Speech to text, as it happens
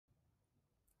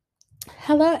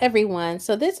Hello, everyone.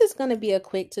 So, this is going to be a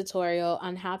quick tutorial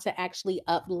on how to actually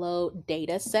upload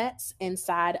data sets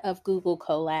inside of Google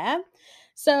Colab.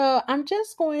 So, I'm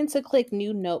just going to click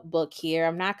New Notebook here.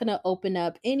 I'm not going to open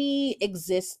up any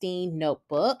existing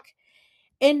notebook.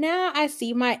 And now I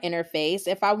see my interface.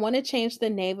 If I want to change the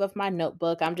name of my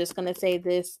notebook, I'm just going to say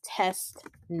this test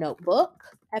notebook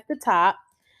at the top.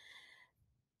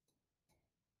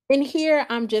 In here,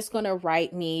 I'm just going to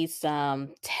write me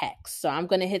some text. So I'm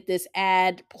going to hit this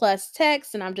add plus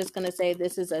text, and I'm just going to say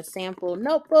this is a sample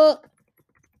notebook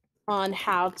on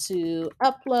how to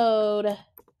upload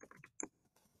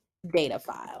data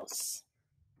files.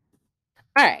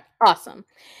 All right, awesome.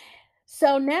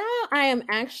 So now I am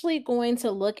actually going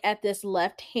to look at this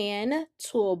left hand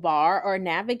toolbar or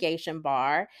navigation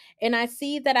bar, and I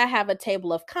see that I have a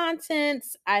table of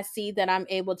contents. I see that I'm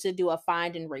able to do a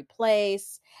find and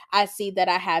replace. I see that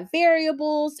I have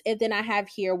variables, and then I have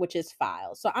here, which is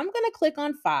files. So I'm going to click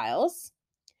on files.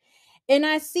 And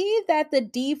I see that the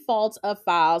default of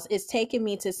files is taking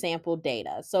me to sample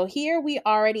data. So here we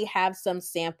already have some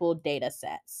sample data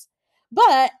sets.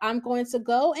 But I'm going to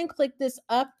go and click this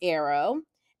up arrow.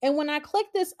 And when I click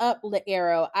this up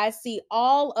arrow, I see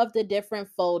all of the different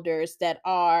folders that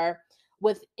are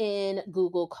within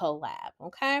Google Colab.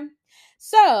 Okay.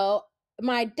 So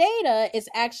my data is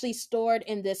actually stored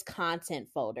in this content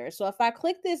folder. So if I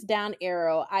click this down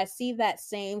arrow, I see that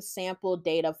same sample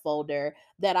data folder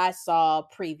that I saw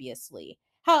previously.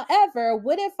 However,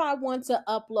 what if I want to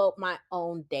upload my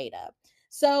own data?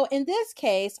 So in this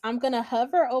case, I'm going to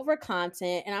hover over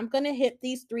content and I'm going to hit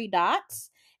these three dots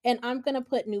and I'm going to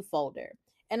put new folder.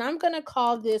 And I'm going to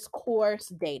call this course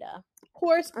data,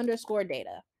 course underscore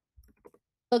data.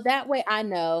 So that way I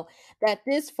know that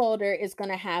this folder is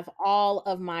going to have all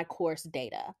of my course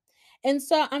data. And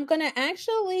so I'm going to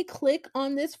actually click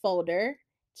on this folder,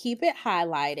 keep it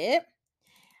highlighted,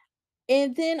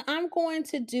 and then I'm going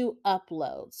to do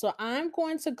upload. So I'm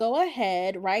going to go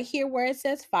ahead right here where it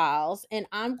says files, and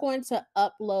I'm going to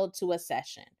upload to a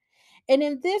session. And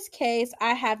in this case,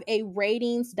 I have a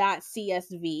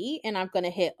ratings.csv, and I'm going to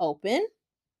hit open.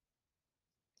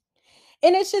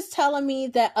 And it's just telling me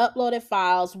that uploaded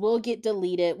files will get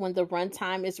deleted when the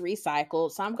runtime is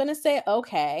recycled. So I'm going to say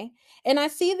okay. And I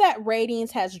see that ratings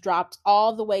has dropped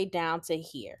all the way down to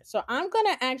here. So I'm going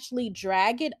to actually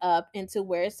drag it up into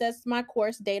where it says my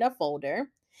course data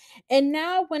folder. And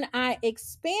now when I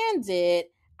expand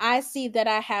it, I see that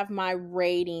I have my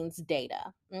ratings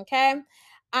data. Okay.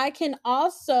 I can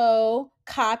also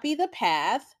copy the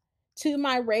path to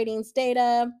my ratings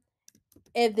data,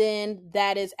 and then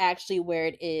that is actually where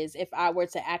it is if I were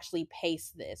to actually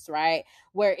paste this, right?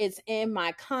 Where it's in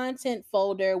my content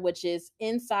folder, which is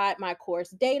inside my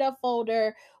course data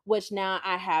folder, which now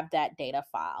I have that data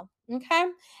file. Okay.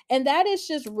 And that is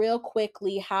just real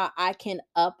quickly how I can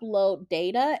upload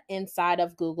data inside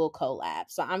of Google Colab.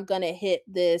 So I'm going to hit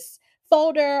this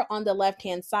folder on the left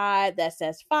hand side that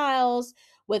says files.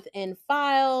 Within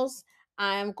files,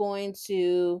 I'm going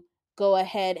to go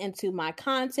ahead into my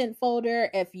content folder.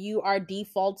 If you are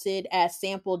defaulted as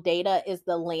sample data is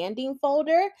the landing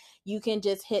folder, you can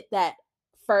just hit that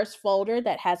first folder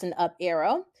that has an up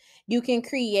arrow. You can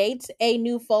create a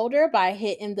new folder by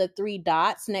hitting the three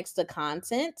dots next to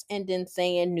content and then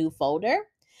saying new folder.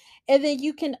 And then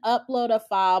you can upload a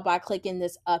file by clicking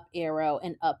this up arrow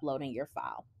and uploading your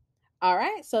file. All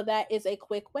right, so that is a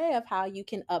quick way of how you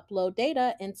can upload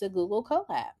data into Google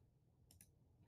Colab.